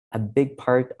a big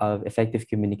part of effective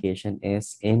communication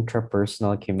is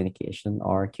intrapersonal communication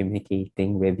or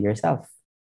communicating with yourself.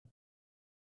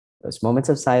 Those moments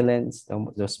of silence,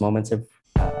 those moments of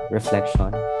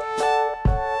reflection.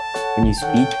 When you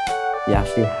speak, you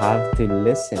actually have to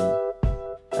listen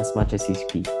as much as you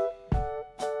speak.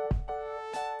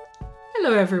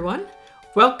 Hello, everyone.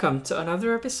 Welcome to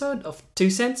another episode of 2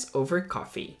 Cents Over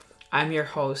Coffee. I'm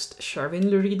your host, Sharvin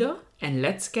Lurido, and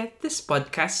let's get this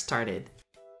podcast started.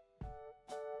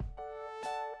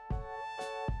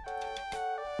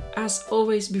 As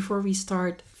always, before we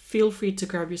start, feel free to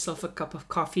grab yourself a cup of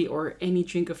coffee or any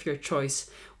drink of your choice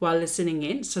while listening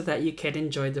in so that you can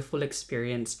enjoy the full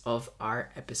experience of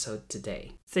our episode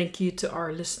today. Thank you to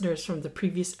our listeners from the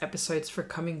previous episodes for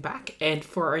coming back, and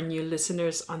for our new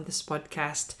listeners on this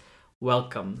podcast,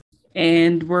 welcome.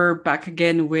 And we're back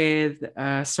again with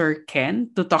Sir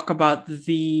Ken to talk about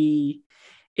the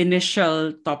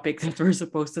initial topic that we're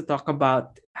supposed to talk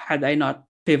about had I not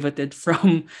pivoted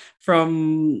from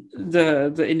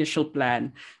the initial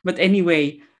plan. But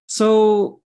anyway,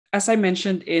 so as I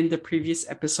mentioned in the previous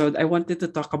episode, I wanted to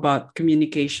talk about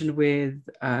communication with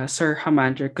Sir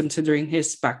Jamandre, considering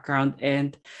his background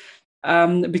and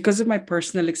because of my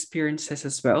personal experiences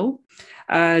as well.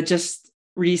 Just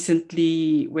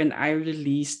recently, when I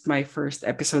released my first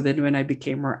episode and when I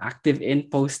became more active in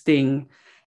posting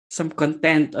some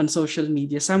content on social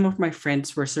media, some of my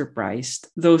friends were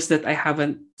surprised. Those that I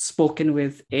haven't spoken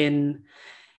with in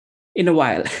a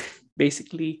while,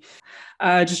 basically.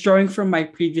 Just drawing from my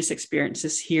previous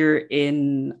experiences here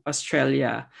in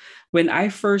Australia. When I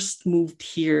first moved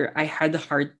here, I had a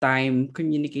hard time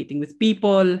communicating with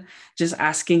people, just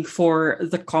asking for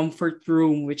the comfort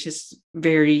room, which is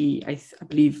very, I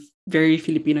believe, very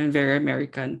Filipino and very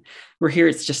American. Where here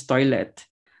it's just toilet,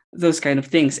 those kind of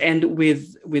things. And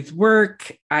with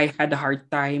work, I had a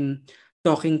hard time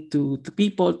talking to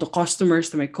people, to customers,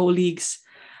 to my colleagues.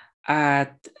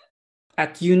 At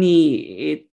at uni,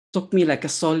 it took me like a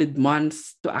solid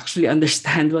month to actually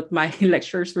understand what my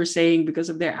lecturers were saying because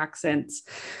of their accents.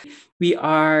 We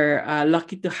are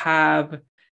lucky to have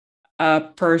a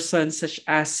person such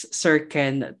as Sir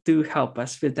Ken to help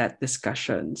us with that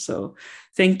discussion. So,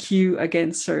 thank you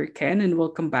again, Sir Ken, and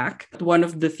welcome back. One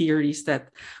of the theories that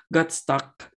got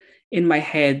stuck in my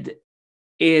head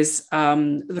is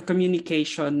the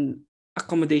communication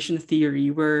accommodation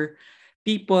theory, where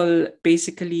people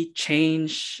basically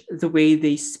change the way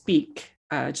they speak,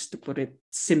 just to put it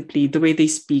simply, the way they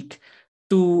speak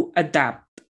to adapt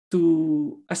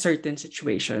to a certain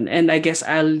situation. And I guess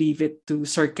I'll leave it to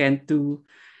Sir Ken to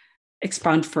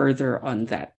expound further on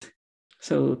that.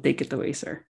 So take it away,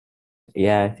 sir.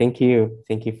 Yeah, thank you.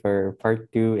 Thank you for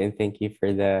part two, and thank you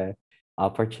for the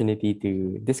opportunity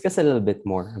to discuss a little bit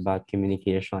more about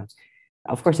communication.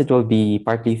 Of course, it will be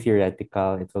partly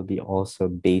theoretical, it will be also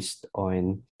based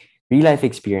on real life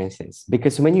experiences.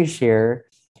 Because when you share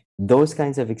those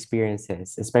kinds of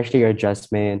experiences, especially your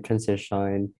adjustment,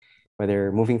 transition,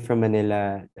 whether moving from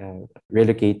Manila,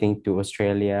 relocating to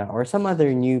Australia, or some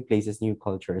other new places, new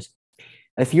cultures,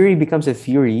 a theory becomes a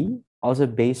theory also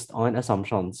based on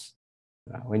assumptions.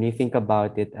 When you think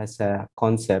about it as a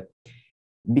concept,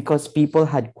 because people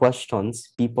had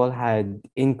questions, people had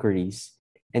inquiries,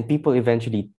 and people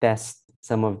eventually test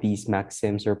some of these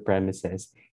maxims or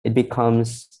premises, it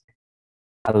becomes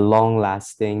a long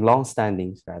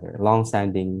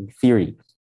standing theory.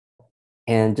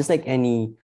 And just like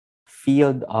any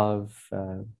field of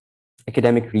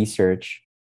academic research,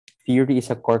 theory is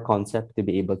a core concept to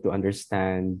be able to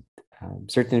understand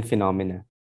certain phenomena.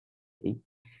 Okay?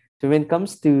 So when it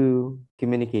comes to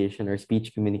communication or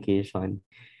speech communication,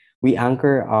 we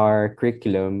anchor our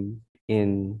curriculum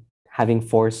in having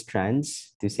four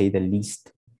strands, to say the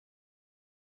least.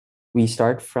 We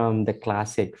start from the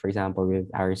classic, for example, with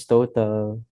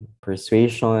Aristotle,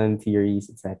 persuasion theories,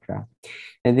 etc.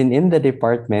 And then in the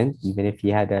department, even if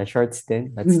you had a short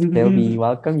stint, but still we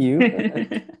welcome you.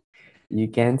 You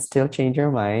can still change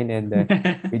your mind, and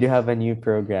we do have a new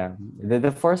program.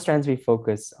 The four strands we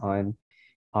focus on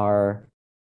are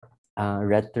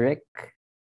rhetoric,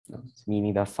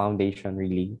 meaning the foundation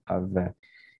really of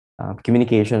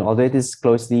communication, although it is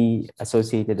closely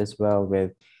associated as well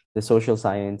with the social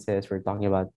sciences. We're talking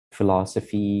about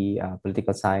philosophy,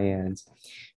 political science.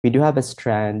 We do have a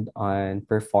strand on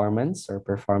performance or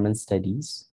performance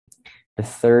studies. The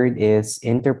third is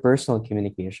interpersonal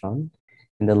communication.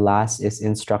 And the last is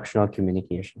instructional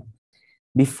communication.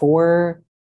 Before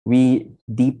we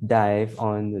deep dive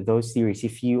on those theories,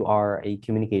 if you are a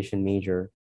communication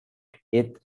major,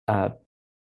 it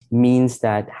means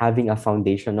that having a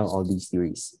foundation on all these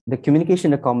theories. The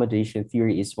communication accommodation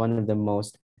theory is one of the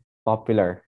most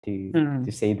popular to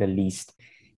say the least.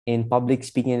 In public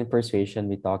speaking and persuasion,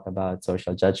 we talk about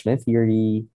social judgment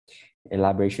theory,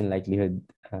 elaboration likelihood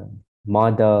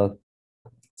model,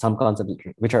 some concepts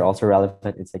which are also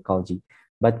relevant in psychology.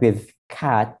 But with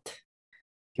CAT,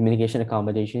 communication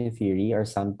accommodation theory, or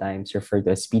sometimes referred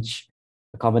to as speech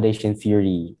accommodation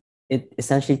theory, it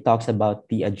essentially talks about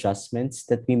the adjustments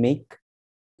that we make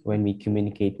when we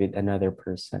communicate with another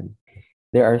person.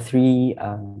 There are three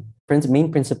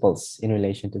main principles in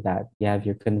relation to that. You have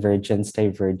your convergence,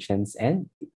 divergence, and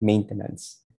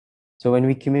maintenance. So when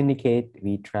we communicate,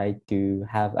 we try to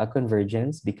have a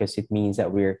convergence because it means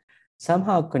that we're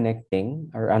somehow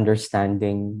connecting or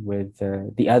understanding with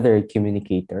the other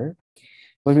communicator.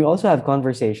 When we also have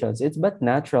conversations, it's but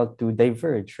natural to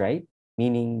diverge, right?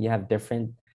 Meaning you have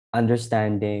different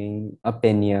understanding,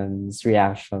 opinions,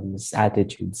 reactions,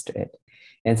 attitudes to it.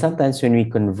 And sometimes when we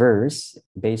converse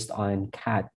based on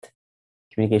CAT,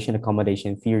 communication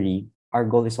accommodation theory, our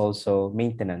goal is also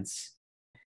maintenance.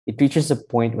 It reaches a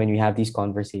point when we have these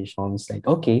conversations like,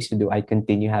 okay, so do I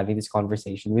continue having this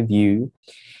conversation with you?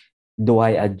 Do I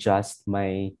adjust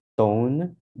my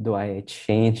tone? Do I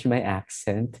change my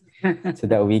accent so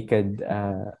that we could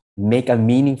make a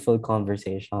meaningful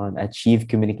conversation, achieve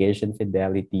communication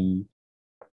fidelity?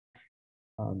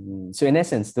 So, in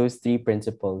essence, those three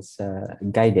principles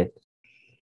guide it.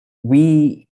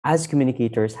 We, as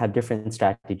communicators, have different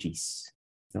strategies.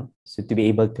 You know? So, to be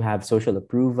able to have social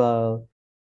approval,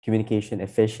 communication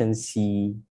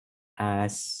efficiency,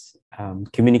 as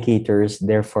communicators,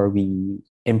 therefore, we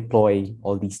employ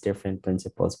all these different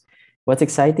principles. What's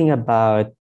exciting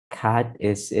about CAT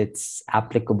is it's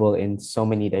applicable in so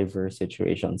many diverse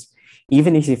situations.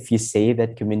 Even if you say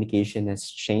that communication has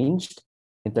changed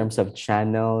in terms of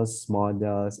channels,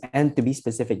 models, and to be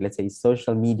specific, let's say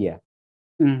social media,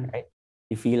 right?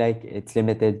 You feel like it's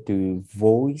limited to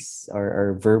voice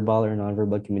or verbal or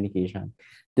nonverbal communication.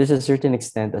 There's a certain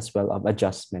extent as well of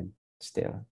adjustment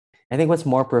still. I think what's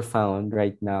more profound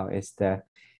right now is the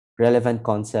relevant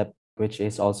concept, which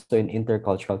is also in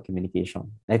intercultural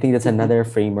communication. I think that's another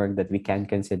framework that we can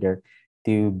consider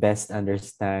to best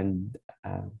understand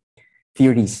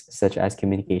theories such as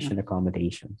communication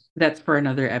accommodation. That's for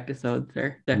another episode,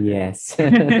 sir. Yes.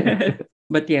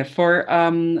 But yeah, for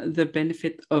the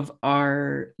benefit of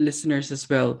our listeners as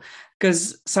well,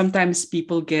 because sometimes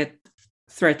people get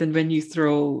threatened when you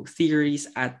throw theories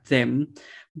at them.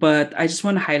 But I just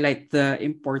want to highlight the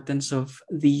importance of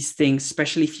these things,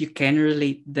 especially if you can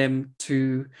relate them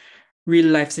to real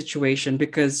life situation,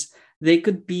 because they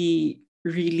could be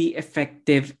really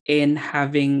effective in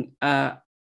having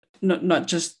not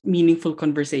just meaningful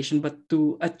conversation, but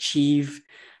to achieve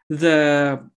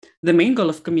the the main goal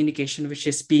of communication, which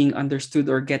is being understood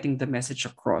or getting the message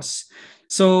across.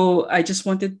 So I just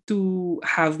wanted to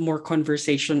have more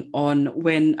conversation on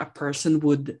when a person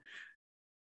would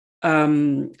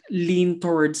lean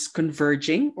towards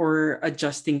converging or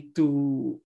adjusting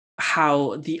to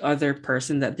how the other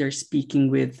person that they're speaking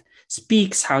with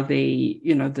speaks, how they,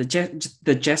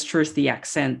 the gestures, the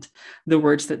accent, the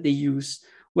words that they use.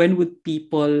 When would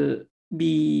people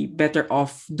be better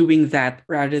off doing that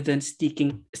rather than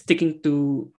sticking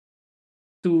to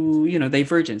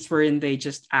divergence, wherein they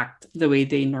just act the way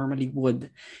they normally would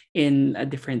in a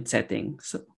different setting?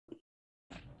 So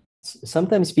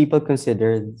Sometimes people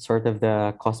consider sort of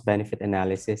the cost benefit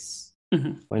analysis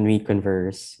when we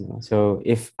converse. So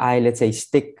if I, let's say,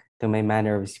 stick to my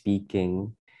manner of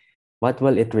speaking, what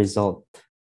will it result?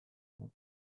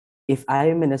 If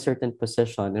I'm in a certain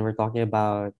position and we're talking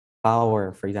about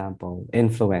power, for example,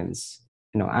 influence,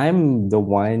 I'm the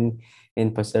one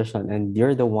in position and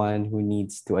you're the one who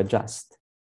needs to adjust.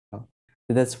 So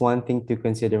that's one thing to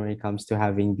consider when it comes to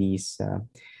having these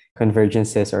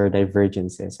convergences or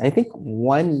divergences. I think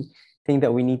one thing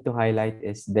that we need to highlight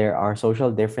is there are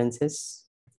social differences.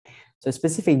 So a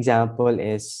specific example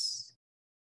is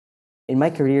in my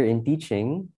career in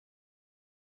teaching,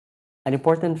 an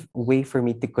important way for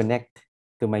me to connect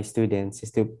to my students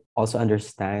is to also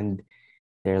understand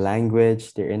their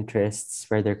language, their interests,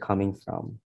 where they're coming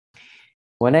from.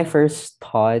 When I first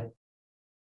taught,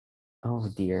 oh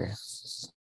dear,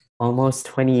 almost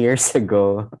 20 years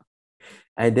ago,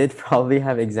 I did probably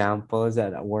have examples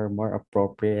that were more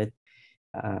appropriate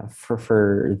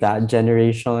for that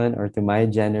generation or to my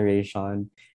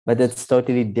generation, but it's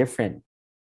totally different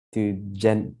to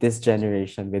this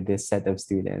generation with this set of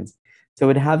students. So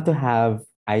we'd have to have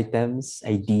items,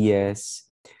 ideas,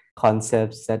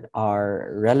 concepts that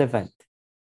are relevant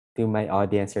to my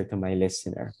audience or to my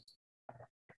listener.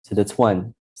 So that's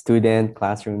one, student,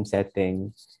 classroom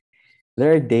setting.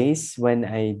 There are days when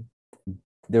I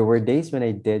there were days when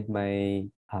I did my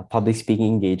public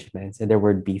speaking engagements, and there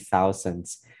would be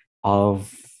thousands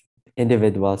of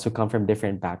individuals who come from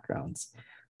different backgrounds.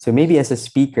 So maybe as a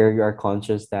speaker, you are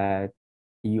conscious that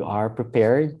you are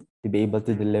prepared to be able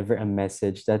to deliver a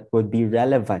message that would be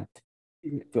relevant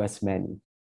to as many.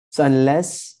 So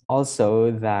unless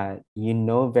also that you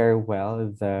know very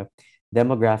well the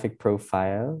demographic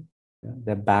profile,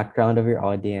 the background of your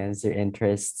audience, their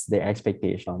interests, their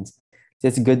expectations, so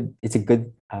it's good. It's a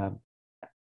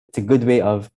good way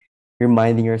of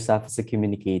reminding yourself as a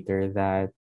communicator that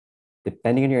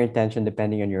depending on your intention,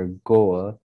 depending on your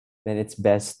goal, then it's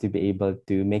best to be able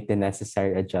to make the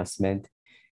necessary adjustment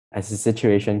as the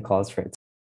situation calls for it.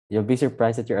 You'll be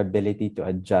surprised at your ability to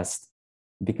adjust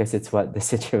because it's what the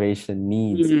situation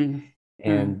needs. Mm. Mm.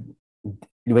 And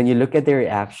when you look at their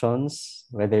reactions,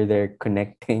 whether they're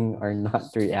connecting or not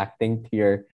reacting to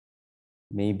your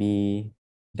maybe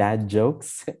dad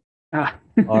jokes Ah.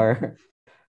 or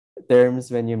terms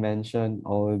when you mention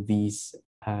all these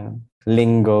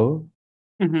lingo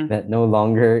Mhm. that no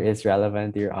longer is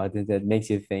relevant to your audience, that makes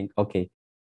you think, okay,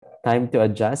 time to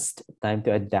adjust, time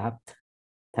to adapt,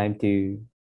 time to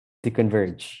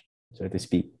converge, so to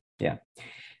speak. Yeah.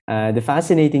 The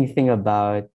fascinating thing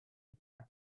about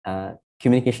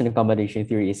communication accommodation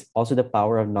theory is also the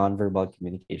power of nonverbal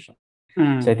communication.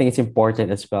 So I Mm. think it's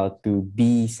important as well to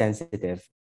be sensitive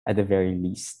at the very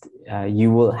least.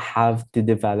 You will have to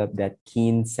develop that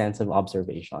keen sense of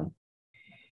observation,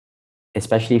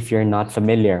 especially if you're not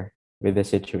familiar with the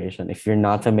situation, if you're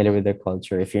not familiar with the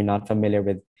culture, if you're not familiar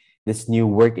with this new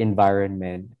work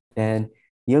environment, then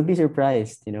you'll be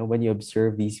surprised, when you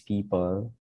observe these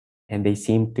people and they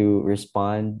seem to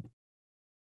respond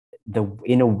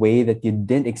in a way that you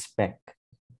didn't expect.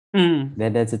 Mm.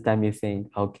 Then that's the time you think,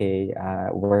 okay,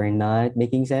 we're not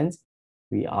making sense.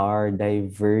 We are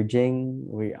diverging.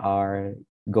 We are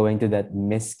going to that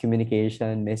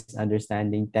miscommunication,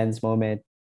 misunderstanding, tense moment.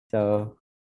 So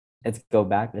let's go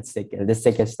back. Let's take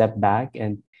a step back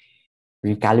and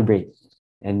recalibrate,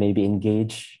 and maybe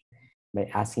engage by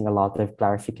asking a lot of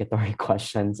clarificatory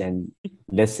questions and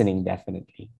listening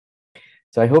definitely.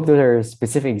 So I hope those are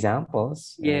specific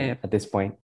examples Yeah. at this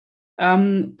point.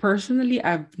 Personally,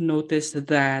 I've noticed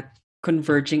that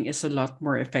converging is a lot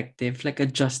more effective, like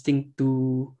adjusting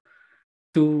to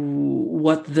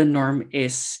what the norm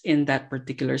is in that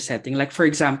particular setting. Like for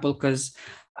example, because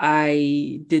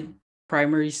I did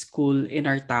primary school in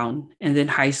our town and then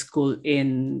high school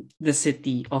in the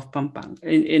city of Pampanga,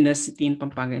 in a city in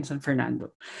Pampanga in San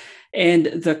Fernando. And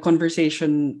the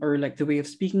conversation or like the way of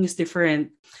speaking is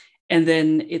different. And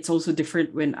then it's also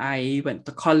different when I went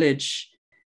to college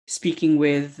speaking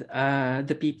with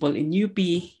the people in UP,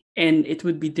 and it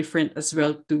would be different as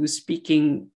well to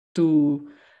speaking to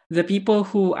the people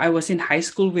who I was in high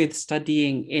school with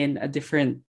studying in a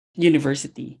different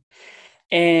university.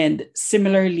 And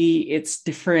similarly, it's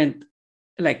different,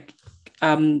 like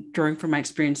drawing from my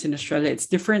experience in Australia, it's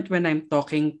different when I'm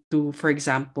talking to, for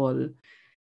example,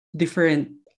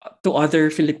 different to other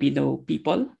Filipino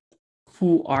people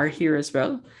who are here as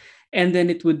well. And then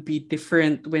it would be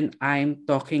different when I'm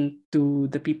talking to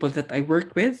the people that I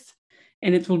work with.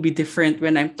 And it will be different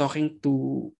when I'm talking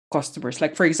to customers.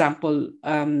 Like for example,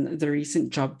 the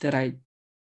recent job that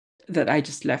I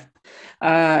just left,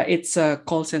 it's a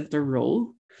call center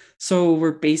role. So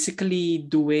we're basically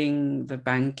doing the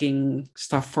banking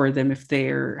stuff for them if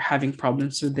they're having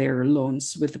problems with their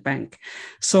loans with the bank.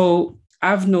 So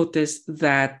I've noticed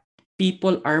that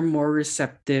people are more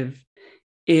receptive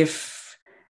if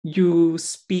you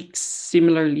speak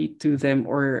similarly to them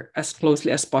or as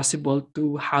closely as possible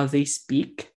to how they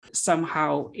speak.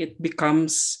 Somehow it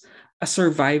becomes a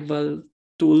survival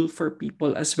tool for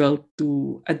people as well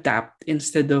to adapt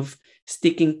instead of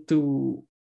sticking to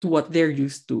what they're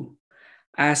used to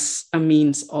as a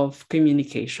means of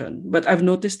communication. But I've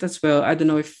noticed as well, I don't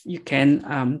know if you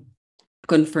can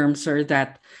confirm, sir,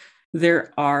 that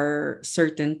there are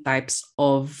certain types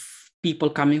of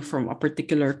people coming from a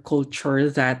particular culture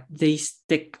that they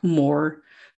stick more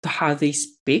to how they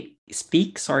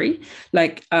speak, sorry.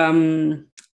 Like I've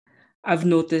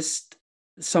noticed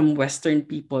some western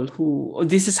people who, "Oh,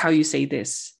 this is how you say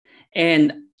this."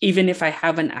 And even if I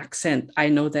have an accent, I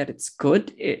know that it's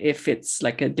good. If it's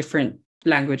like a different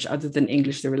language other than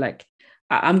English, they were like,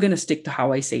 I'm going to stick to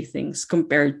how I say things,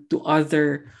 compared to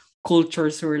other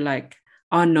cultures who are like,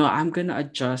 oh no, I'm going to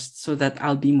adjust so that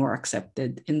I'll be more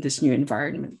accepted in this new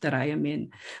environment that I am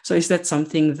in. So is that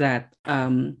something that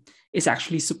is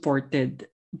actually supported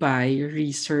by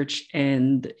research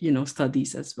and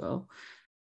studies as well?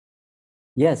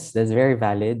 Yes, that's very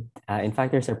valid. In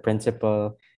fact, there's a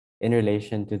principle in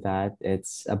relation to that,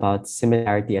 it's about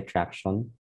similarity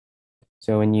attraction.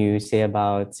 So when you say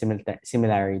about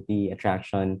similarity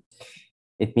attraction,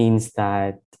 it means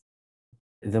that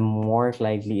the more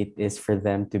likely it is for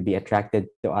them to be attracted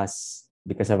to us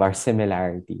because of our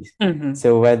similarities. Mm-hmm.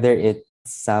 So whether it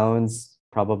sounds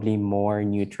probably more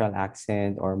neutral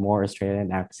accent or more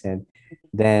Australian accent,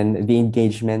 then the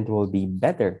engagement will be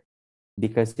better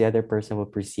because the other person will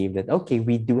perceive that, okay,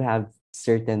 we do have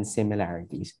certain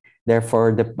similarities.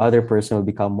 Therefore, the other person will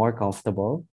become more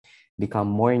comfortable, become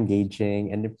more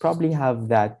engaging, and probably have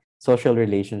that social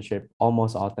relationship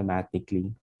almost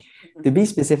automatically. To be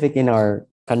specific, in our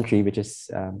country, which is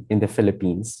in the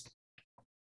Philippines,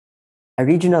 a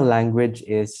regional language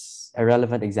is a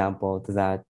relevant example to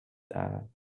that uh,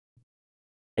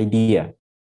 idea.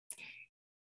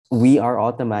 We are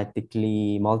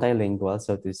automatically multilingual,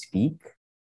 so to speak.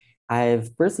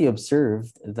 I've personally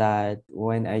observed that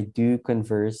when I do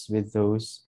converse with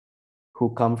those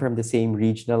who come from the same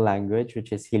regional language,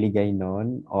 which is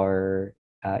Hiligaynon or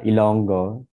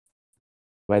Ilonggo,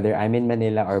 whether I'm in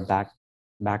Manila or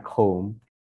back home,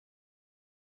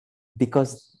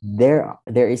 because there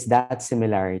is that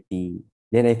similarity,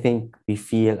 then I think we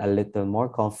feel a little more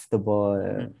comfortable,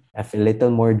 a little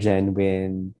more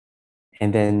genuine,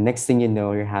 and then next thing you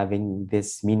know, you're having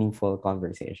this meaningful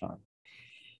conversation.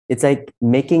 It's like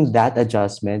making that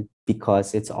adjustment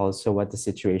because it's also what the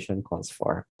situation calls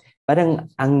for. Parang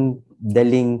ang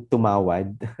daling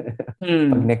tumawad pag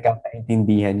Mm.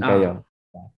 nagkakaintindihan Ah, kayo.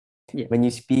 yeah. When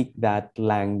you speak that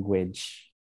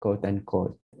language, quote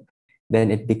unquote,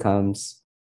 then it becomes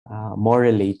more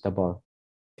relatable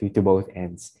to both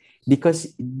ends.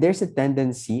 Because there's a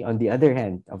tendency on the other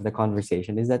hand of the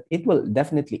conversation is that it will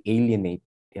definitely alienate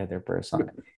the other person.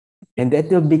 And that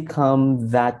will become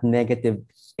that negative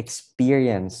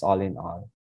experience all in all.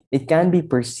 It can be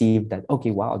perceived that,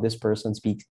 okay, wow, this person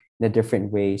speaks in a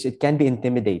different ways. It can be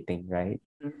intimidating, right?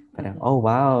 Parang, Mm-hmm. oh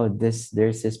wow, there's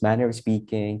this manner of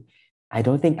speaking. I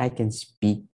don't think I can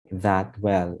speak that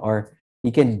well. Or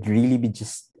you can really be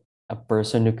just a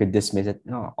person who could dismiss it.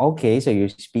 No, okay, so you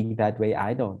speak that way.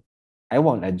 I don't. I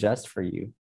won't adjust for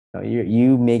you. No,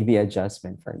 you make the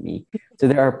adjustment for me. So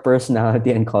there are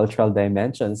personality and cultural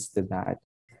dimensions to that.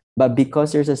 But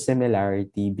because there's a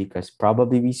similarity, because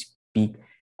probably we speak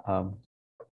um,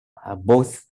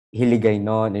 both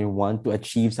hiligaynon and want to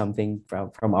achieve something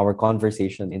from our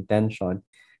conversation intention,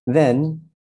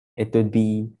 then it would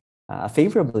be a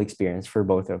favorable experience for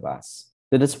both of us.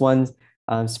 So that's one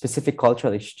specific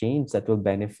cultural exchange that will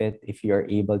benefit if you are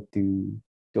able to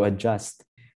adjust.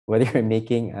 Whether you're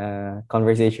making a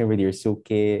conversation with your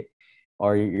suke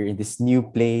or you're in this new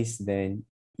place, then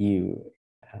you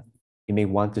uh, you may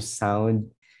want to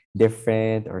sound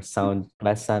different or sound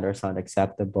pleasant or sound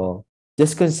acceptable.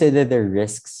 Just consider the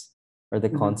risks or the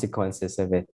Mm-hmm. consequences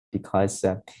of it because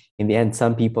in the end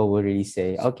some people will really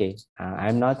say, okay,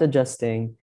 I'm not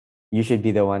adjusting, you should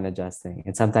be the one adjusting,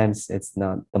 and sometimes it's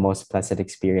not the most pleasant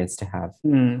experience to have.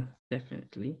 Mm,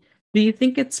 definitely. Do you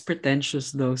think it's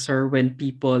pretentious though, sir, when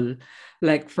people,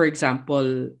 like, for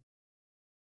example,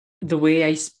 the way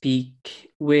I speak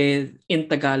with in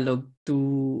Tagalog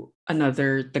to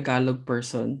another Tagalog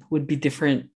person would be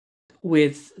different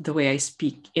with the way I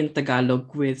speak in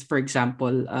Tagalog with, for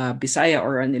example, Bisaya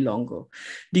or an Ilonggo.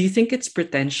 Do you think it's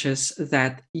pretentious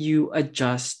that you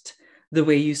adjust the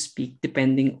way you speak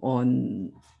depending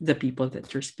on the people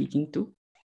that you're speaking to?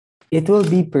 It will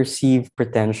be perceived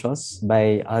pretentious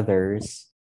by others,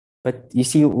 but you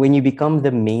see, when you become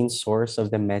the main source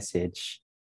of the message,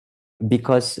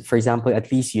 because for example,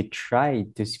 at least you try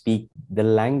to speak the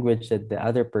language that the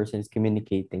other person is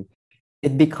communicating,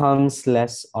 it becomes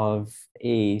less of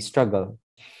a struggle.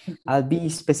 I'll be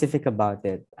specific about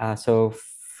it. So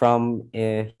from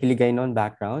a Hiligaynon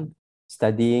background,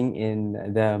 studying in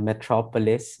the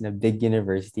metropolis, in a big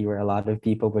university where a lot of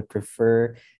people would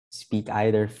prefer speak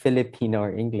either Filipino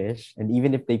or English, and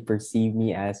even if they perceive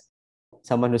me as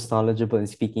someone who's knowledgeable in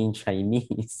speaking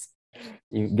Chinese,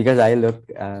 because I look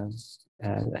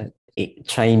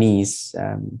Chinese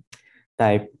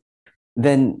type,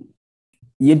 then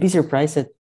you'd be surprised at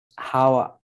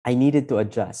how I needed to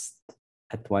adjust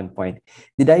at one point.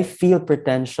 Did I feel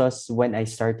pretentious when I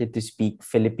started to speak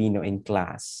Filipino in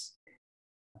class,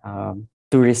 to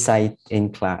recite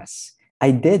in class?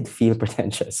 I did feel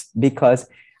pretentious because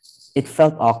it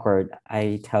felt awkward.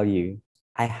 I tell you,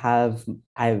 I had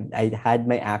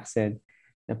my accent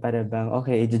na para bang,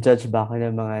 okay, i-judge ba ako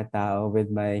ng mga tao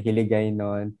with my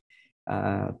Hiligaynon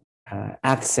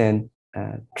accent,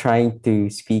 trying to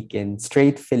speak in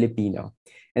straight Filipino.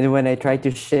 And when I try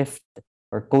to shift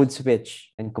or code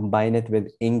switch and combine it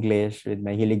with English, with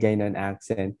my Hiligaynon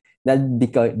accent, that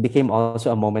became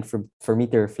also a moment for me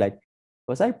to reflect.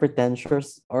 Was I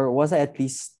pretentious, or was I at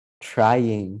least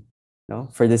trying,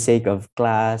 for the sake of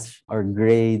class or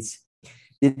grades?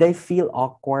 Did I feel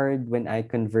awkward when I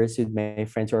conversed with my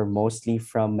friends who are mostly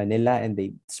from Manila and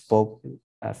they spoke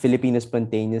Filipino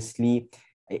spontaneously?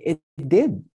 It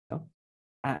did.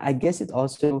 I guess it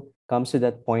also comes to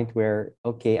that point where,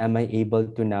 okay, am I able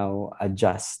to now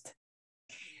adjust?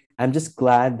 I'm just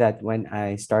glad that when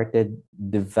I started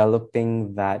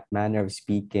developing that manner of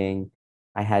speaking,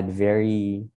 I had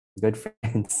very good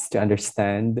friends to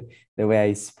understand the way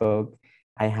I spoke.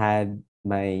 I had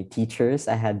my teachers,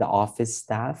 I had the office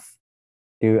staff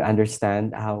to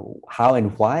understand how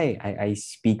and why I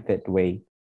speak that way.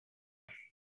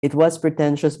 It was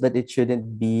pretentious, but it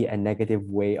shouldn't be a negative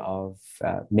way of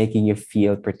making you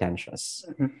feel pretentious.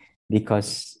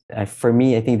 Because for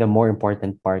me, I think the more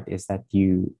important part is that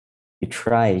you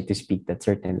try to speak that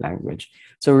certain language.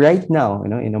 So right now,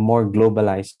 in a more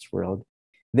globalized world,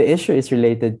 the issue is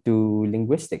related to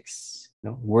linguistics,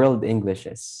 world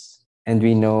Englishes, and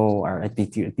we know, or at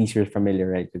least you're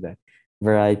familiar, right, with the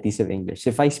varieties of English.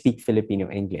 If I speak Filipino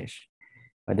English,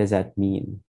 what does that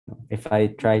mean? If I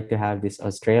try to have this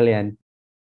Australian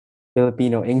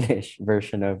Filipino English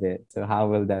version of it, so how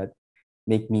will that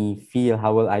make me feel?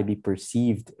 How will I be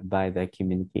perceived by the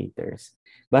communicators?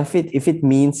 But if it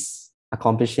means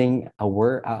accomplishing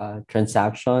a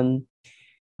transaction,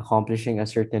 accomplishing a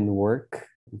certain work,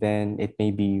 then it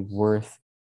may be worth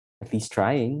at least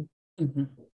trying. Mm-hmm.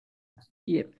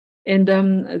 Yep. And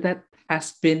that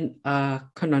has been a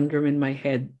conundrum in my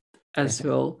head as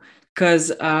well.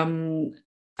 Because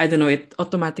I don't know, it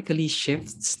automatically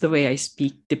shifts the way I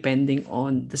speak depending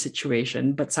on the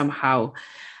situation. But somehow,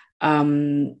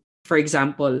 for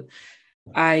example,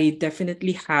 I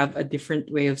definitely have a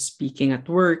different way of speaking at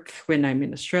work when I'm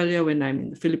in Australia, when I'm in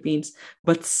the Philippines,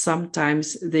 but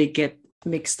sometimes they get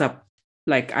mixed up.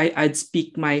 Like I'd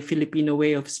speak my Filipino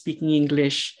way of speaking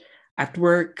English at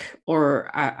work, or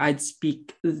I'd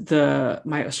speak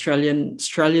my Australian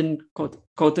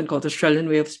quote unquote Australian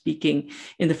way of speaking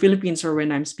in the Philippines, or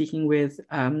when I'm speaking with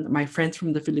my friends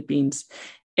from the Philippines.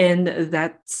 And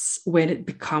that's when it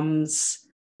becomes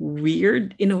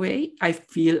weird in a way. I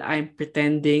feel I'm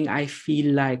pretending. I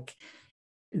feel like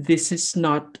this is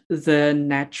not the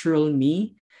natural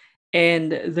me.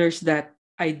 And there's that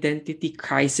identity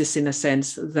crisis in a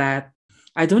sense that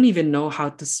I don't even know how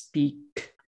to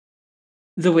speak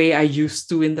the way I used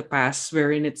to in the past,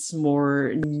 wherein it's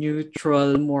more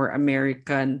neutral, more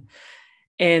American.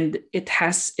 And it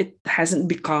definitely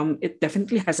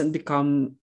hasn't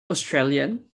become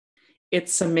Australian.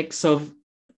 It's a mix of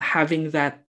having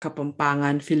that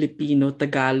Kapampangan, Filipino,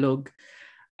 Tagalog,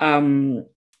 um,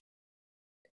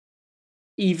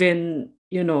 even,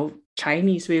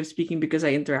 Chinese way of speaking, because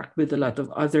I interact with a lot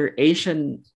of other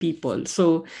Asian people.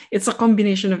 So it's a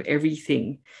combination of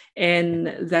everything.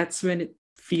 And that's when it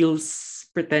feels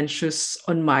pretentious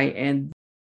on my end.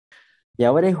 Yeah,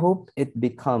 what I hope it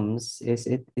becomes is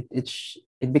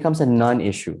it becomes a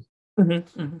non-issue,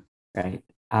 right?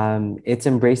 It's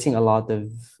embracing a lot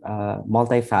of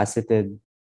multifaceted,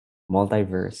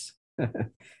 multiverse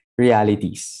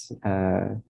realities,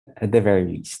 at the very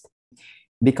least.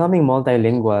 Becoming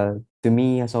multilingual to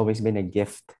me has always been a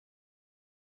gift.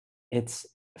 It's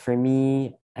for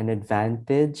me an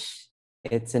advantage.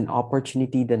 It's an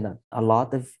opportunity that a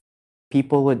lot of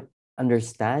people would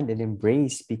understand and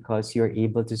embrace because you're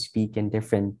able to speak in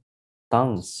different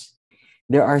tongues.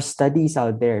 There are studies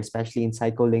out there, especially in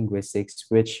psycholinguistics,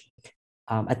 which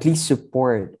at least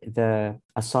support the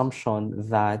assumption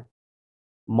that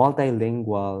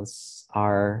multilinguals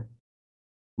are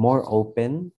more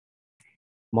open.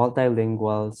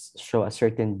 Multilinguals show a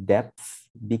certain depth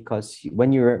because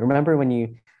when you remember, when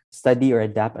you study or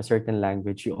adapt a certain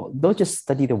language, you don't just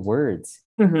study the words.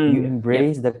 You Yep.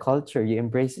 embrace the culture, you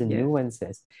embrace the Yeah.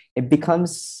 nuances. It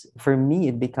becomes, for me,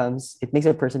 it makes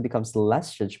a person becomes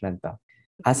less judgmental,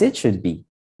 as it should be.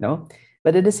 No,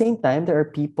 but at the same time, there are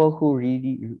people who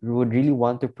would really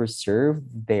want to preserve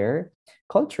their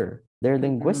culture, their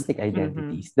linguistic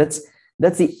identities.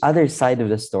 That's the other side of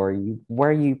the story,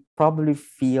 where you probably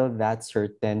feel that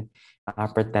certain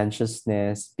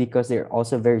pretentiousness because they're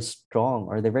also very strong,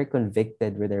 or they're very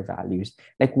convicted with their values.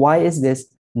 Like, why is this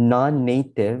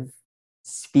non-native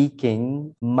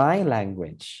speaking my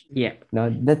language? Yeah. Now,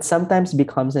 that sometimes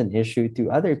becomes an issue to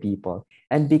other people.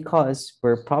 And because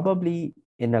we're probably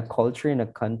in a culture, in a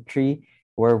country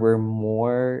where we're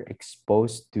more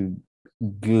exposed to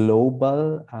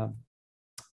global,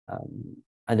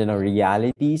 I don't know,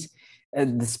 realities,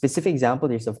 The specific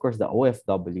example is, of course, the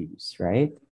OFWs,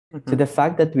 right? So Mhm. the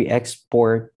fact that we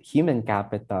export human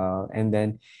capital and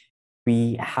then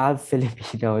we have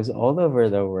Filipinos all over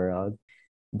the world,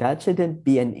 that shouldn't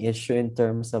be an issue in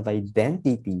terms of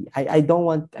identity. I don't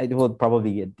want, I will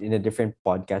probably in a different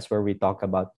podcast where we talk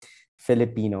about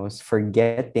Filipinos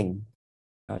forgetting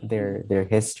their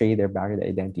history, their background, their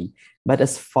identity. But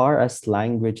as far as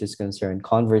language is concerned,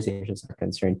 conversations are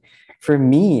concerned, for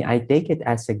me, I take it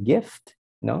as a gift,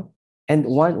 no? And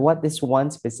what is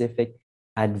one specific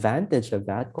advantage of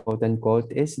that, quote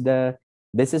unquote, is the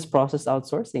business process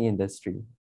outsourcing industry.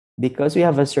 Because we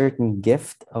have a certain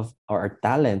gift of or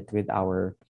talent with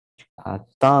our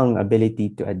tongue ability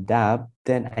to adapt,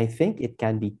 then I think it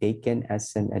can be taken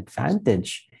as an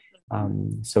advantage,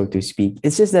 so to speak.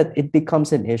 It's just that it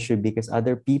becomes an issue because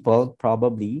other people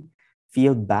probably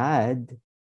feel bad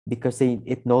because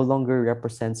it no longer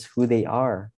represents who they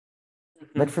are.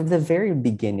 But Mhm. from the very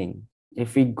beginning,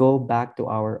 if we go back to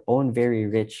our own very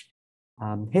rich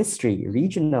history,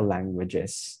 regional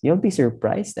languages, you'll be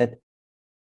surprised at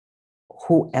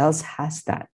who else has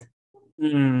that.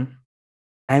 Mm.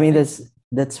 I mean, I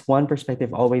that's one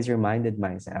perspective always reminded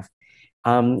myself.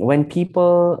 When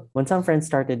some friends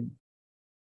started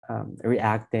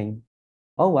reacting,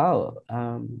 oh wow,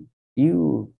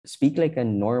 you speak like a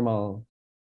normal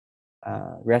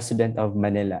resident of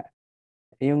Manila.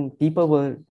 Yung people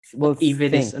will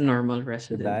even is think, a normal diba,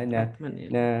 resident of Manila.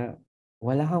 na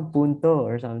wala kang punto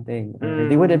or something, or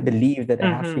they wouldn't Mm. believe that I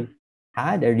Mhm. actually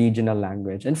had a regional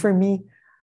language. And for me,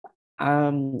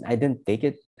 I didn't take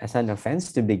it as an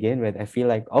offense to begin with. I feel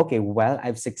like, okay, well,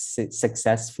 I've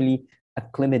successfully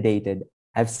acclimated,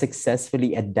 I've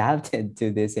successfully adapted to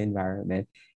this environment.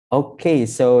 Okay,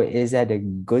 so is that a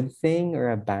good thing or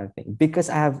a bad thing?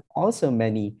 Because I have also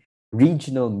many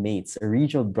regional mates or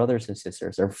regional brothers and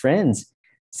sisters or friends,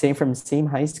 same from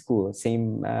same high school,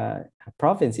 same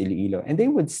province, Iloilo, and they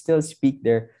would still speak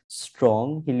their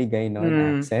strong Hiligaynon Mm.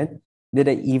 accent. Did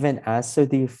I even ask, so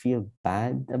do you feel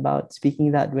bad about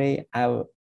speaking that way?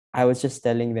 I was just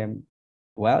telling them,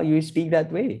 well, you speak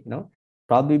that way, no?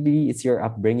 Probably it's your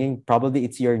upbringing, probably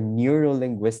it's your neuro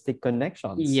linguistic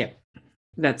connections. Yep.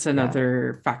 That's Yeah,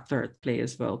 another factor at play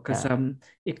as well, because yeah.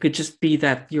 it could just be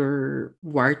that you're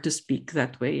wired to speak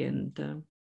that way, and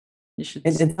you should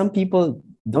And some people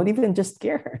don't even just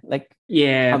care. Like,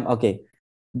 yeah. okay,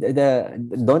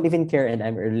 don't even care, and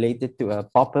I'm related to a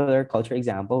popular culture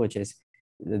example, which is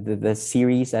the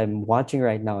series I'm watching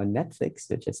right now on Netflix,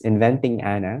 which is Inventing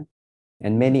Anna,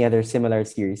 and many other similar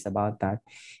series about that.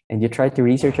 And you try to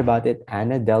research about it.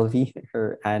 Anna Delvey,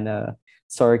 her Anna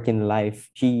Sorokin life,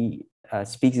 she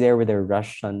speaks there with a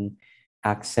Russian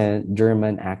accent,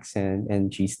 German accent, and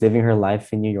she's living her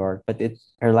life in New York. But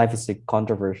her life is like,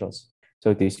 controversial,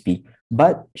 so to speak.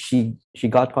 But she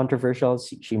got controversial.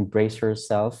 She embraced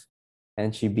herself,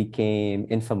 and she became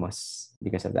infamous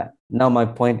because of that. Now my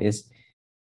point is,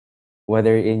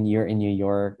 whether you're in New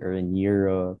York or in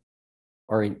Europe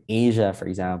or in Asia, for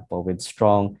example, with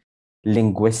strong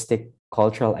linguistic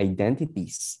cultural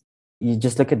identities. You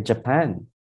just look at Japan,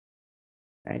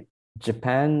 right?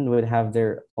 Japan would have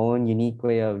their own unique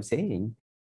way of saying.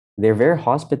 They're very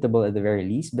hospitable at the very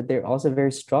least, but they're also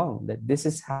very strong. That this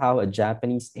is how a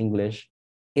Japanese English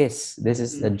is. This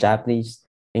is a Mm. Japanese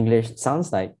English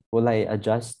sounds like. Will I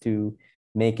adjust to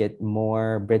make it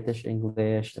more British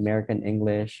English, American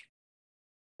English?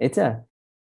 It's a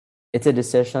it's a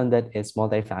decision that is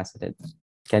multifaceted,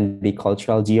 can be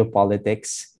cultural,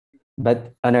 geopolitics,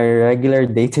 but on a regular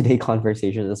day-to-day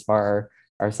conversations, as far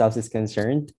ourselves is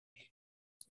concerned,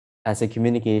 as a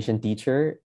communication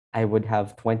teacher, I would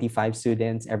have 25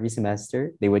 students every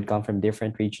semester. They would come from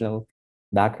different regional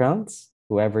backgrounds.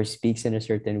 Whoever speaks in a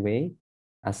certain way,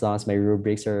 as long as my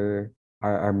rubrics are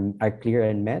clear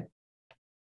and met,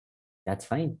 that's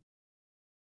fine.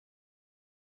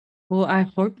 Well, I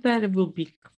hope that it will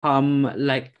become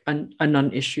like a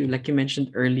non-issue, like you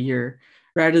mentioned earlier,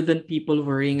 rather than people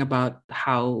worrying about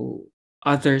how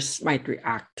others might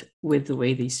react with the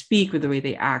way they speak, with the way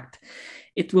they act.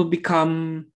 It will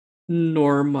become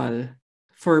normal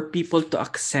for people to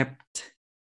accept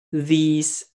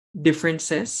these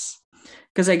differences.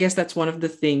 Because I guess that's one of the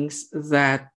things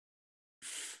that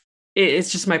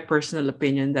it's just my personal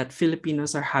opinion that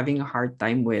Filipinos are having a hard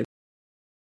time with.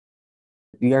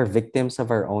 We are victims of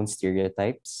our own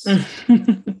stereotypes,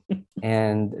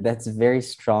 and that's very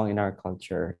strong in our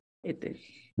culture. It is.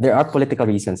 There are political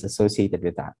reasons associated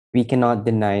with that. We cannot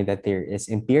deny that there is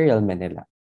Imperial Manila,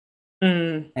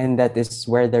 Mm. and that is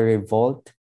where the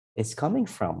revolt is coming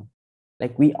from.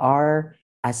 Like we are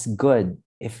as good,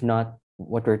 if not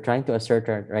what we're trying to assert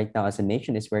right now as a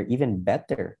nation is we're even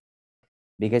better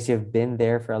because you've been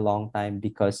there for a long time,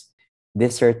 because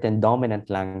this certain dominant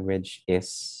language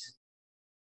is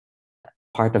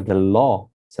part of the law,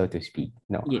 so to speak.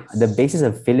 No, the Yes. basis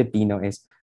of Filipino is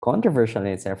controversial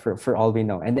in itself for all we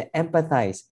know. And I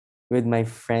empathize with my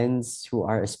friends who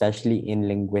are especially in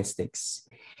linguistics.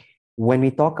 When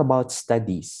we talk about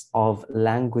studies of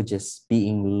languages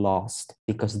being lost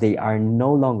because they are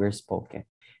no longer spoken,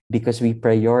 because we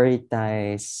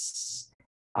prioritize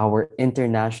our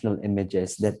international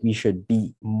images that we should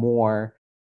be more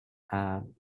uh,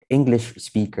 English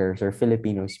speakers or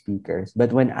Filipino speakers.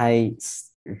 But when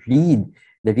read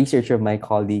the research of my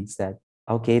colleagues that,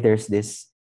 okay, there's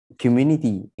this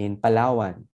community in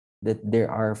Palawan, that there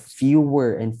are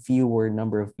fewer and fewer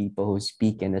number of people who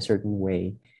speak in a certain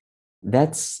way,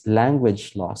 that's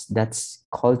language loss, that's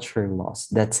culture loss,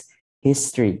 that's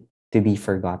history to be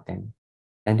forgotten,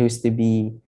 and who's to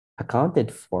be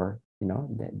accounted for.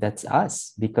 That's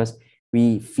us, because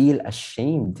we feel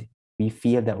ashamed, we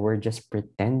feel that we're just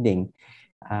pretending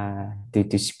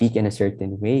to speak in a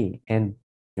certain way. And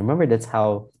remember, that's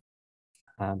how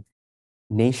um,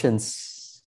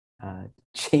 nations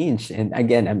change. And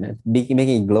again, I'm not making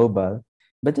it global,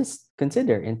 but just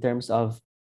consider in terms of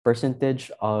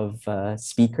percentage of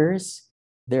speakers,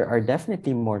 there are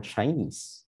definitely more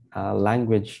Chinese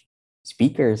language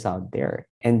speakers out there.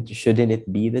 And shouldn't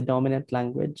it be the dominant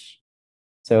language?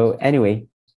 So anyway,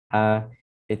 uh,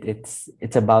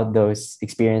 it's about those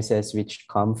experiences which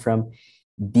come from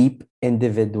deep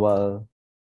individual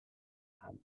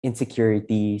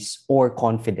insecurities or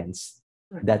confidence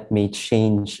Mhm. that may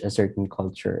change a certain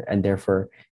culture and therefore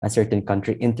a certain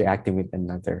country interacting with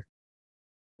another.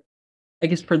 I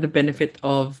guess for the benefit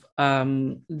of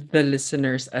the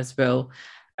listeners as well,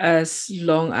 as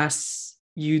long as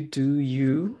you do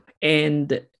you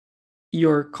and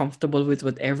you're comfortable with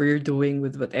whatever you're doing,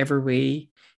 with whatever way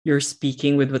you're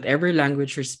speaking, with whatever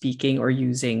language you're speaking or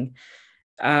using,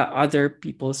 other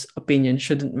people's opinion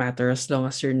shouldn't matter as long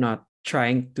as you're not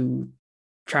trying to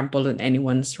trample on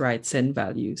anyone's rights and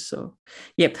values. So,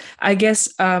 yep. I guess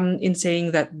in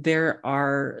saying that there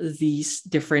are these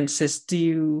differences, do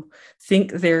you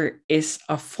think there is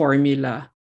a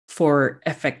formula for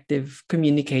effective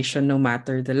communication, no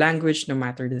matter the language, no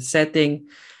matter the setting?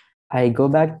 I go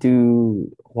back to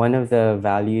one of the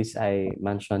values I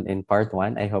mentioned in part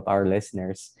one. I hope our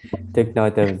listeners took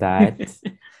note of that.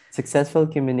 Successful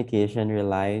communication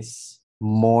relies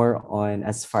more on,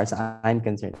 as far as I'm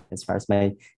concerned, as far as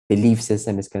my belief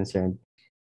system is concerned,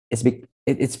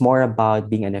 it's more about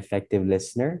being an effective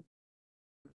listener,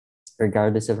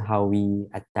 regardless of how we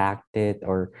attacked it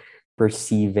or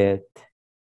perceive it,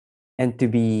 and to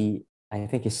be, I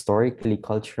think, historically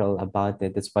cultural about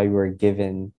it. That's why we're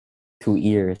given two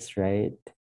ears, right?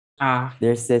 Ah,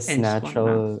 There's this hence one mouth.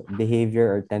 natural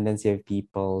behavior or tendency of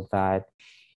people that,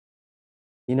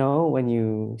 when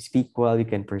you speak well, you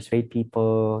can persuade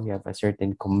people, you have a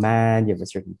certain command, you have a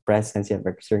certain presence, you have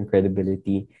a certain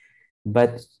credibility.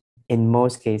 But in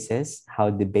most cases, how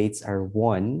debates are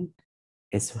won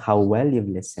is how well you've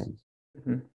listened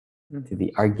Mhm, to mhm.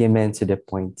 the arguments, to the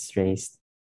points raised.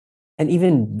 And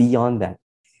even beyond that,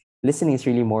 listening is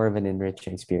really more of an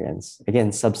enriching experience.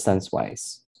 Again, substance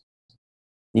wise,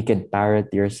 you could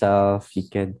parrot yourself, you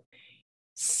could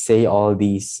say all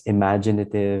these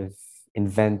imaginative,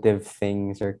 inventive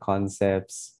things or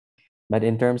concepts. But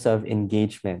in terms of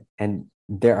engagement, and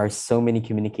there are so many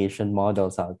communication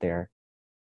models out there,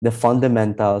 the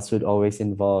fundamentals would always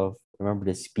involve, remember,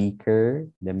 the speaker,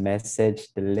 the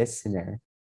message, the listener.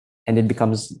 And it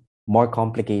becomes more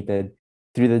complicated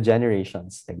through the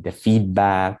generations, like the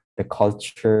feedback, the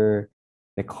culture,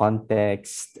 the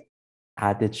context,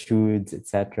 attitudes,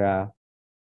 etc.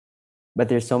 But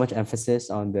there's so much emphasis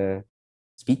on the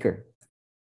speaker,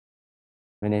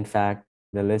 when in fact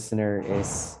the listener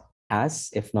is as,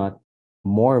 if not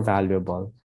more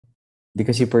valuable,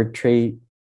 because you portray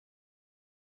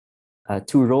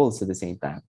two roles at the same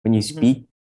time. When you Mhm. speak,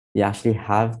 you actually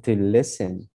have to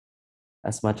listen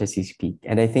as much as you speak.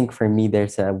 And I think for me,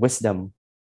 there's a wisdom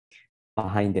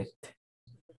behind it.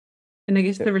 And I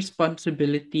guess So the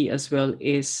responsibility as well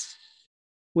is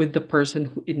with the person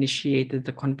who initiated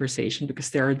the conversation because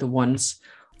they are the ones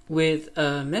with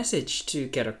a message to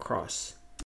get across.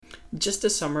 Just to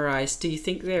summarize, do you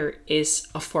think there is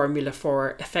a formula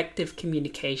for effective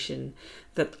communication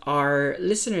that our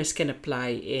listeners can apply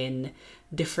in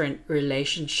different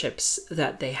relationships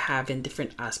that they have in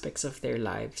different aspects of their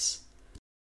lives?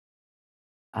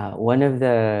 one of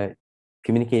the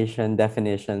communication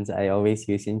definitions I always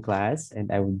use in class,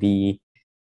 and I would be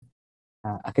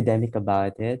academic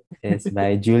about it is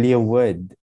by Julia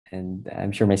Wood. And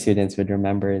I'm sure my students would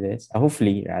remember this,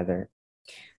 hopefully, rather.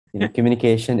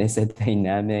 Communication is a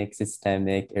dynamic,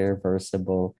 systemic,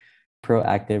 irreversible,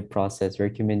 proactive process where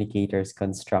communicators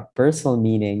construct personal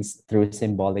meanings through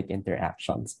symbolic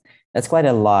interactions. That's quite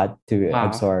a lot to Wow.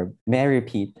 absorb. May I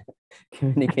repeat?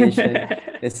 Communication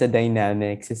is a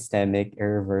dynamic, systemic,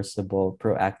 irreversible,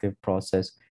 proactive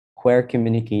process where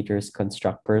communicators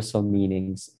construct personal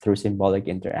meanings through symbolic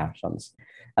interactions.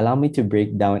 Allow me to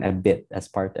break down a bit as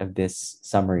part of this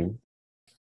summary.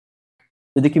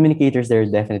 So the communicators there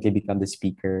definitely become the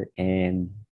speaker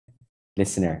and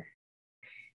listener.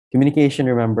 Communication,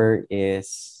 remember,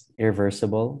 is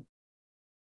irreversible.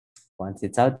 Once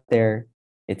it's out there,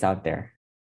 it's out there,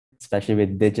 especially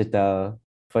with digital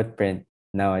footprint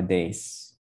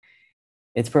nowadays.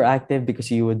 It's proactive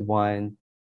because you would want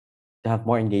to have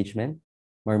more engagement,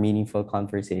 more meaningful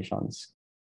conversations.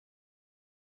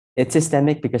 It's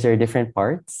systemic because there are different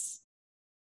parts,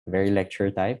 very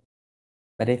lecture type.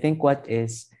 But I think what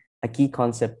is a key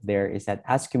concept there is that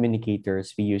as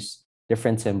communicators, we use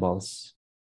different symbols,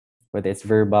 whether it's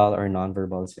verbal or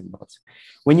nonverbal symbols.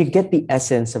 When you get the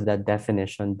essence of that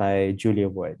definition by Julia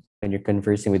Wood, when you're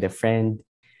conversing with a friend,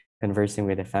 conversing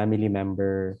with a family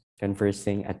member,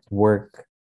 conversing at work,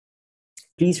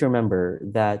 please remember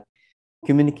that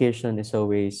communication is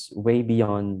always way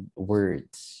beyond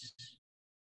words.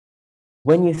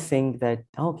 When you think that,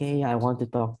 okay, I want to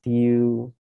talk to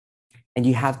you and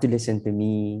you have to listen to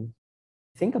me,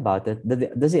 think about it.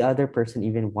 Does the other person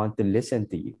even want to listen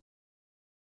to you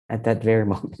at that very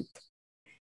moment?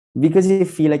 Because you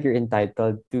feel like you're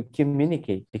entitled to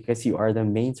communicate because you are the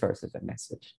main source of the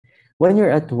message. When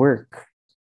you're at work,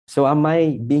 so am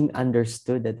I being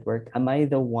understood at work? Am I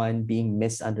the one being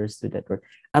misunderstood at work?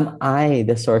 Am I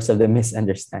the source of the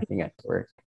misunderstanding at work?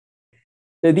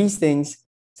 So these things,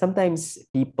 sometimes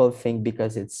people think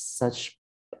because it's such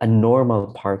a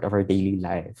normal part of our daily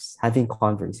lives, having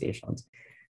conversations,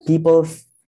 people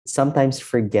sometimes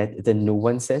forget the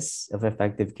nuances of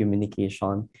effective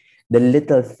communication, the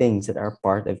little things that are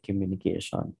part of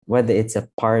communication, whether it's a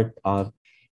part of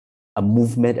a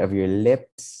movement of your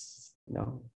lips,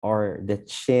 or the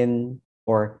chin,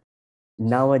 or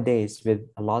nowadays with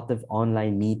a lot of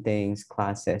online meetings,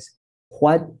 classes,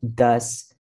 what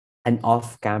does an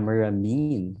off camera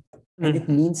mean? And it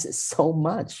Mhm. means so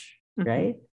much, Mhm.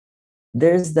 right?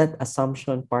 There's that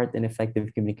assumption part in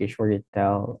effective communication where you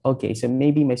tell, okay, so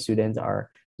maybe my students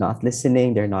are not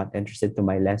listening, they're not interested to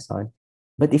my lesson.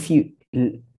 But if you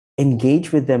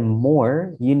engage with them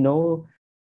more,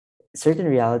 certain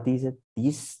realities that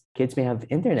these kids may have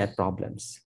internet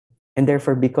problems. And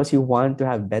therefore, because you want to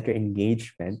have better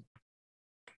engagement,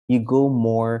 you go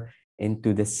more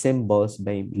into the symbols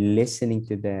by listening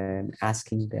to them,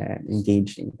 asking them,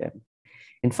 engaging them.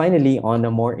 And finally, on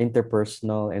a more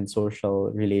interpersonal and social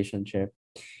relationship,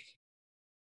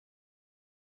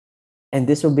 and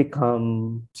this will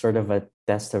become sort of a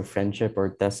test of friendship or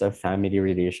test of family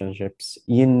relationships.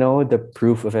 The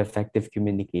proof of effective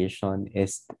communication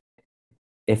is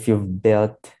if you've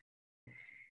built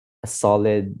a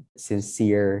solid,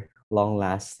 sincere, long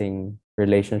lasting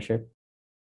relationship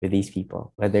with these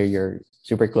people, whether you're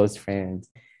super close friends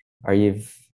or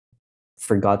you've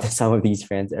forgotten some of these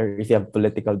friends, or if you have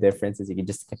political differences, you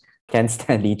just can't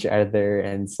stand each other.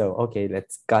 And so, okay,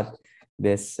 let's cut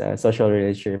this social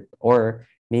relationship. Or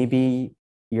maybe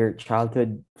your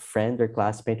childhood friend or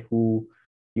classmate who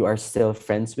you are still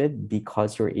friends with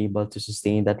because you're able to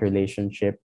sustain that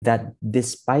relationship, that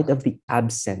despite of the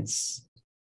absence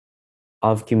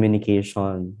of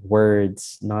communication,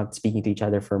 words, not speaking to each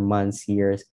other for months,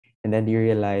 years, and then you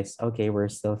realize, okay, we're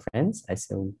still friends. I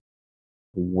still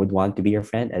would want to be your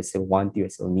friend. I still want you. I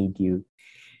still need you.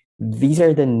 These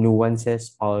are the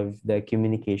nuances of the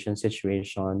communication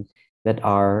situation that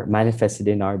are manifested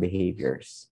in our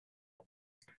behaviors.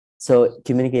 So,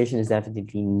 communication is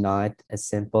definitely not a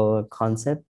simple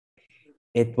concept.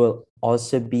 It will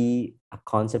also be a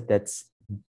concept that's,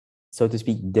 so to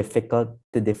speak, difficult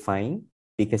to define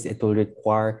because it will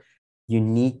require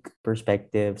unique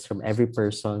perspectives from every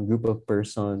person, group of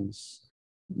persons,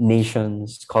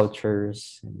 nations,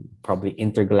 cultures, and probably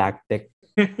intergalactic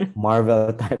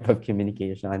Marvel type of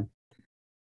communication.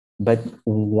 But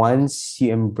once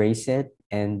you embrace it,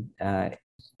 and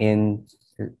in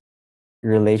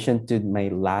relation to my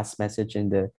last message in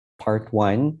the part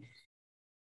one,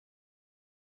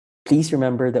 please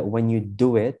remember that when you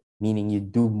do it, meaning you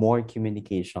do more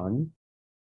communication,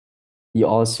 you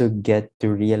also get to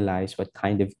realize what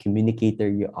kind of communicator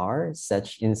you are,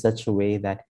 such in such a way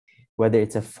that whether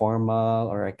it's a formal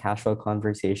or a casual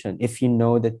conversation, if you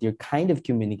know that your kind of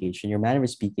communication, your manner of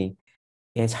speaking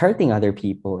is hurting other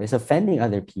people, is offending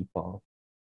other people,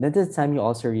 then at the time you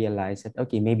also realize that,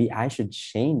 okay, maybe I should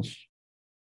change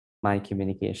my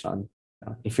communication.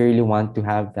 If you really want to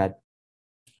have that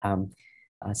um,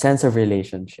 sense of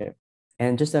relationship.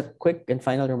 And just a quick and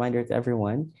final reminder to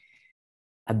everyone,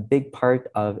 a big part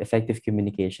of effective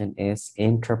communication is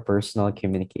intrapersonal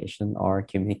communication or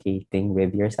communicating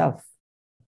with yourself.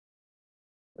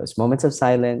 Those moments of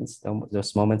silence,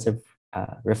 those moments of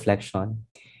reflection.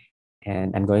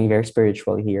 And I'm going very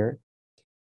spiritual here.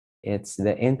 It's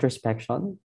the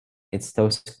introspection. It's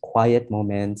those quiet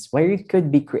moments where you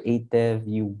could be creative,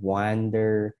 you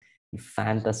wonder, you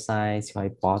fantasize, you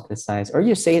hypothesize, or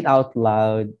you say it out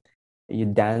loud, you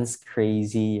dance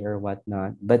crazy or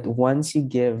whatnot. But once you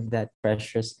give that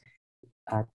precious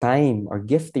time or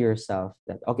gift to yourself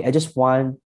that, okay, I just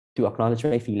want to acknowledge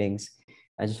my feelings.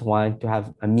 I just want to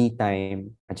have a me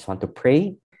time. I just want to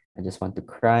pray. I just want to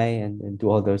cry and do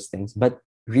all those things. But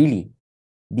really,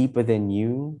 deep within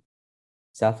you,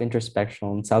 self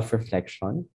introspection, self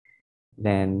reflection,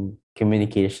 then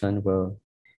communication will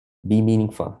be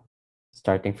meaningful,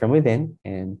 starting from within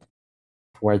and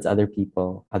towards other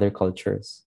people, other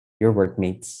cultures, your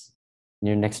workmates,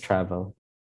 your next travel,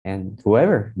 and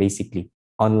whoever, basically,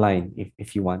 online,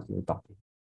 if you want, you're talking.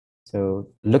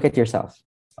 So look at yourself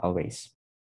always.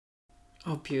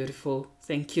 Oh, beautiful.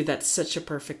 Thank you. That's such a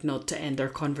perfect note to end our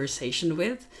conversation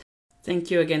with.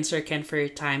 Thank you again, Sir Ken, for your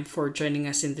time, for joining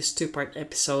us in this two-part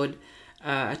episode,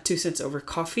 at 2 cents over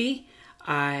coffee.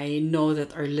 I know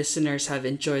that our listeners have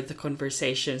enjoyed the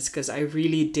conversations because I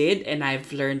really did, and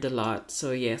I've learned a lot.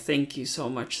 So yeah, thank you so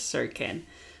much, Sir Ken.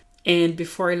 And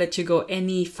before I let you go,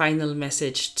 any final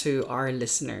message to our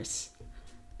listeners?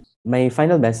 My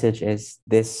final message is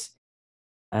this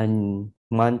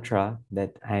mantra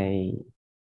that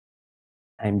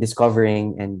I'm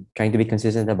discovering and trying to be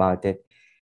consistent about it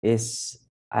is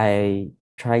I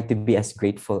try to be as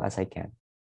grateful as I can.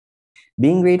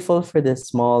 Being grateful for the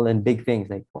small and big things,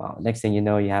 like wow, next thing you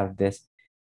know, you have this,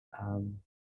 um,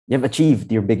 you have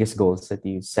achieved your biggest goals that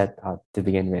you set out to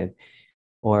begin with,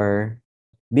 or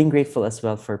being grateful as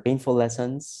well for painful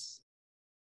lessons,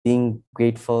 being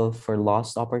grateful for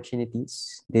lost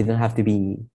opportunities. They don't have to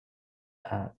be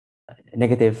uh,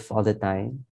 negative all the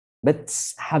time, but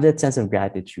have that sense of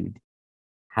gratitude,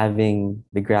 having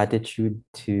the gratitude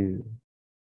to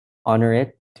honor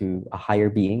it to a higher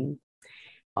being,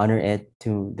 honor it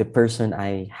to the person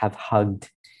I have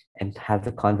hugged and have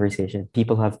the conversation.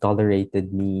 People who have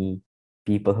tolerated me,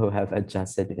 people who have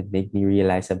adjusted and make me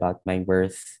realize about my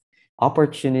worth.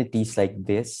 Opportunities like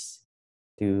this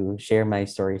to share my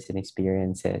stories and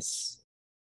experiences,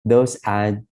 those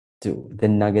add to the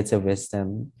nuggets of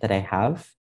wisdom that I have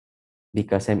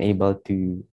because I'm able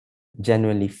to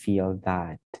genuinely feel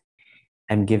that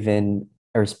I'm given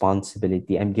a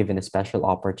responsibility, I'm given a special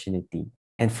opportunity.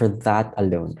 And for that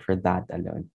alone,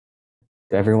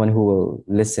 to everyone who will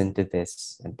listen to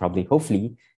this and probably,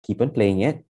 hopefully, keep on playing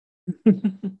it,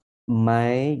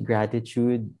 my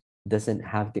gratitude doesn't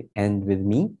have to end with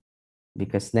me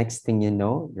because next thing you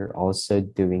know, you're also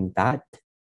doing that.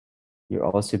 You're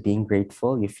also being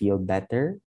grateful. You feel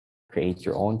better. Create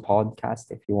your own podcast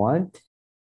if you want.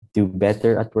 Do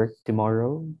better at work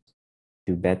tomorrow.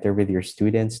 Do better with your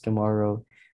students tomorrow.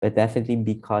 But definitely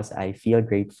because I feel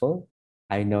grateful,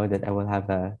 I know that I will have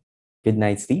a good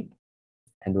night's sleep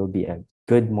and will be a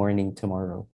good morning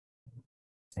tomorrow.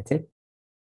 That's it.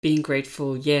 Being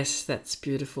grateful, yes, that's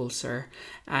beautiful, sir.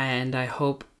 And I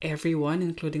hope everyone,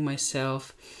 including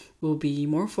myself, will be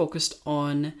more focused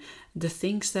on the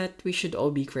things that we should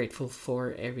all be grateful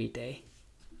for every day.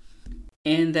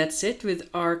 And that's it with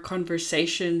our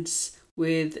conversations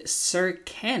with Sir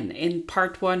Ken. In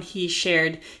part one, he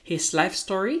shared his life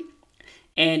story.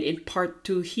 And in part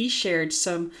two, he shared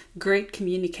some great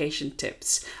communication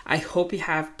tips. I hope you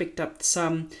have picked up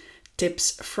some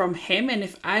tips from him. And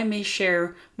if I may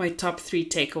share my top three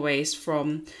takeaways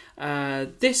from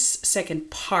this second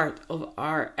part of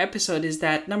our episode, is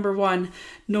that number one,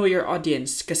 know your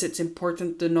audience, because it's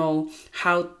important to know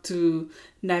how to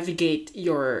navigate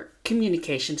your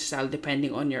communication style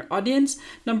depending on your audience.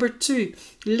 Number two,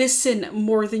 listen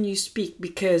more than you speak,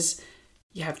 because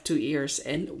you have two ears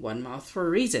and one mouth for a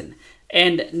reason.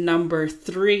 And number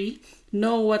three,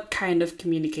 know what kind of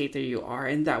communicator you are,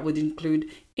 and that would include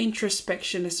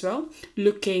introspection as well,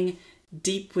 looking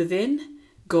deep within,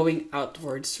 going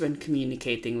outwards when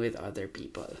communicating with other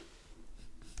people.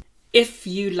 If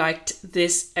you liked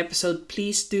this episode,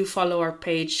 please do follow our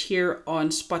page here on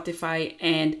Spotify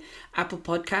and Apple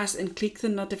Podcasts, and click the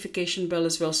notification bell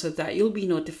as well so that you'll be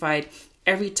notified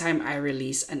every time I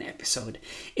release an episode.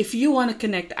 If you want to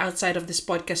connect outside of this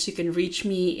podcast, you can reach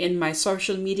me in my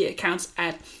social media accounts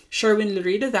at Sherwin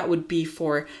Lurida. That would be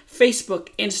for Facebook,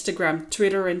 Instagram,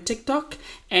 Twitter, and TikTok.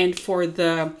 And for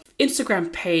the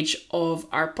Instagram page of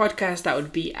our podcast, that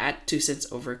would be at 2 Cents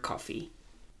Over Coffee.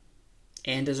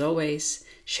 And as always,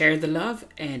 share the love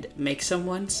and make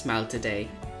someone smile today.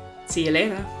 See you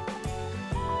later.